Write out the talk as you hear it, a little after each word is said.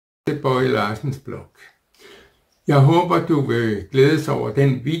til Bøje Larsens blog. Jeg håber, du vil glædes over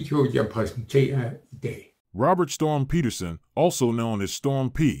den video, jeg præsenterer i dag. Robert Storm Petersen, also known as Storm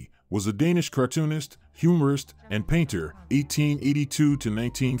P., was a Danish cartoonist, humorist, and painter, 1882 to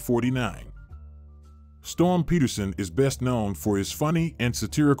 1949. Storm Petersen is best known for his funny and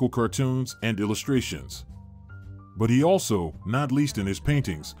satirical cartoons and illustrations. But he also, not least in his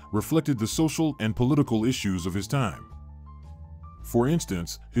paintings, reflected the social and political issues of his time. For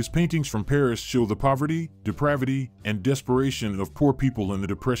instance, his paintings from Paris show the poverty, depravity, and desperation of poor people in the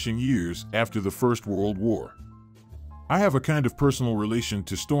depressing years after the First World War. I have a kind of personal relation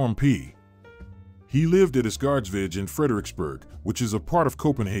to Storm P. He lived at Skardsvej in Frederiksberg, which is a part of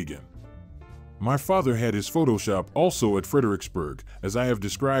Copenhagen. My father had his photo shop also at Frederiksberg, as I have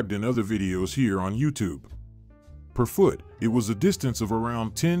described in other videos here on YouTube. Per foot, it was a distance of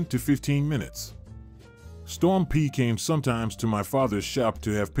around 10 to 15 minutes. Storm P came sometimes to my father's shop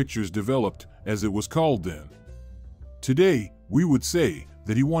to have pictures developed, as it was called then. Today, we would say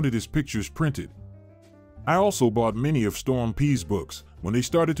that he wanted his pictures printed. I also bought many of Storm P's books when they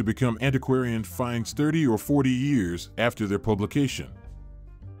started to become antiquarian finds 30 or 40 years after their publication.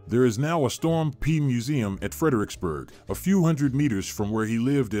 There is now a Storm P museum at Frederiksberg, a few hundred meters from where he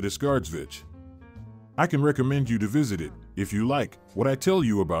lived at Skardsvej. I can recommend you to visit it, if you like what I tell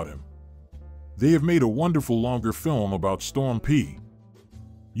you about him. They have made a wonderful longer film about Storm P.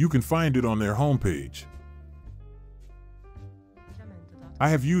 You can find it on their homepage. I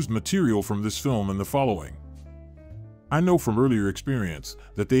have used material from this film in the following. I know from earlier experience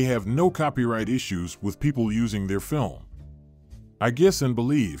that they have no copyright issues with people using their film. I guess and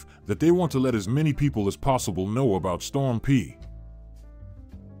believe that they want to let as many people as possible know about Storm P.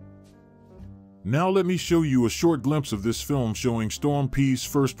 Now let me show you a short glimpse of this film showing Storm P's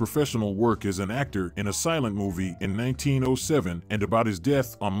first professional work as an actor in a silent movie in 1907 and about his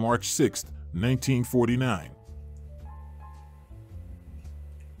death on March 6, 1949.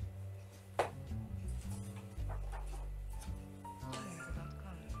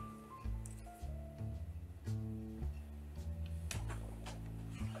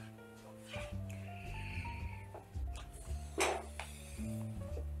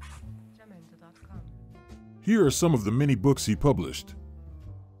 Here are some of the many books he published.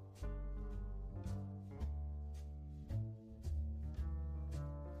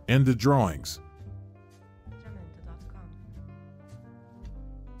 And the drawings.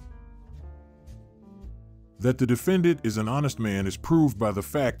 That the defendant is an honest man is proved by the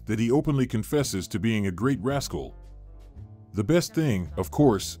fact that he openly confesses to being a great rascal. The best thing, of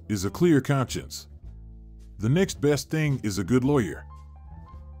course, is a clear conscience. The next best thing is a good lawyer.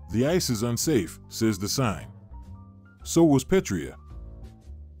 The ice is unsafe, says the sign. So was Petria.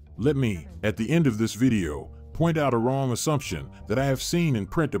 Let me, at the end of this video, point out a wrong assumption that I have seen in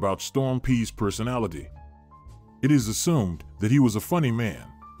print about Storm P's personality. It is assumed that he was a funny man.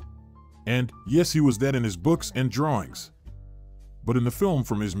 And, yes, he was that in his books and drawings. But in the film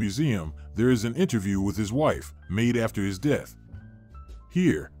from his museum, there is an interview with his wife, made after his death.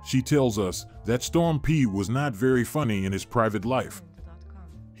 Here, she tells us that Storm P was not very funny in his private life.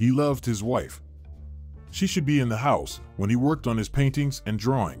 He loved his wife. She should be in the house when he worked on his paintings and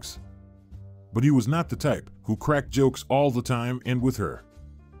drawings. But he was not the type who cracked jokes all the time and with her.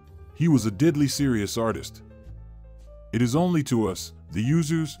 He was a deadly serious artist. It is only to us, the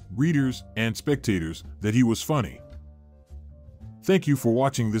users, readers, and spectators, that he was funny. Thank you for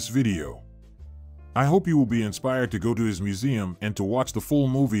watching this video. I hope you will be inspired to go to his museum and to watch the full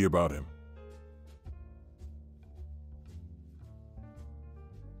movie about him.